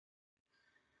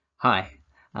Hi,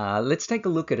 let's take a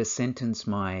look at a sentence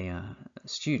one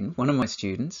of my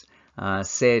students,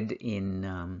 said in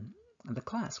the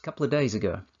class a couple of days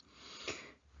ago.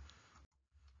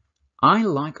 I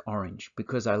like orange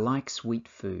because I like sweet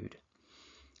food.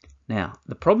 Now,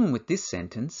 the problem with this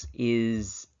sentence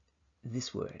is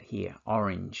this word here,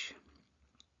 orange.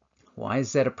 Why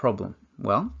is that a problem?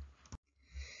 Well,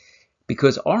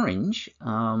 because orange,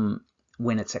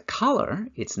 when it's a color,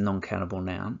 it's a non-countable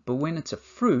noun, but when it's a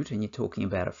fruit and you're talking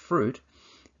about a fruit,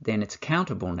 then it's a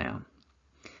countable noun.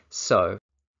 So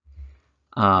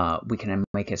we can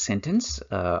make a sentence.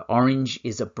 Orange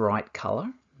is a bright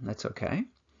color. That's okay.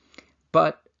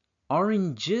 But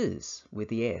oranges with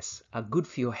the S are good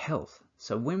for your health.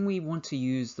 So when we want to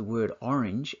use the word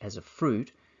orange as a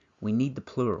fruit, we need the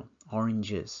plural,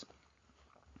 oranges.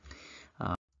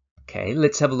 Okay,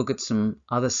 let's have a look at some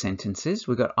other sentences.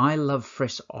 We've got, I love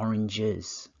fresh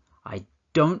oranges. I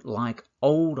don't like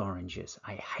old oranges.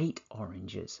 I hate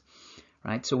oranges.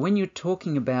 Right? So when you're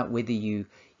talking about whether you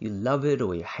love it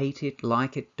or you hate it,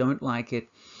 like it, don't like it,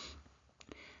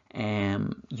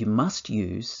 you must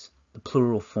use the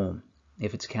plural form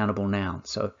if it's a countable noun.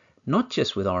 So not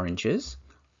just with oranges,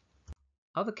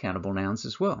 other countable nouns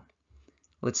as well.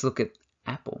 Let's look at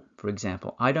apple, for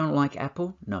example. I don't like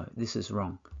apple. No, this is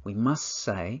wrong. We must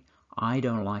say, I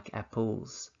don't like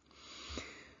apples.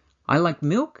 I like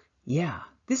milk. Yeah,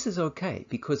 this is okay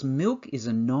because milk is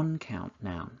a non-count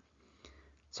noun.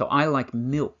 So I like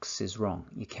milks is wrong.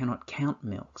 You cannot count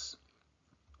milks.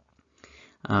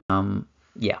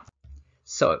 Yeah.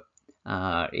 So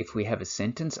if we have a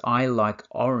sentence, I like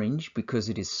orange because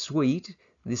it is sweet,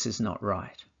 this is not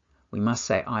right. We must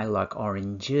say I like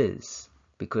oranges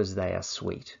because they are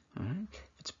sweet. Right?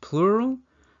 If it's plural,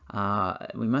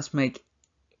 we must make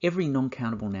every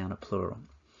non-countable noun a plural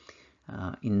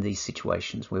in these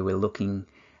situations where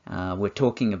we're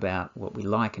talking about what we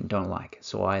like and don't like.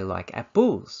 So I like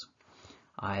apples.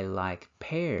 I like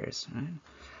pears. Right?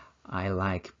 I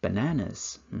like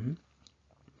bananas.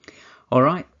 All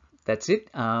right, that's it.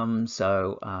 I'll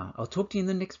talk to you in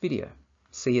the next video.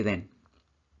 See you then.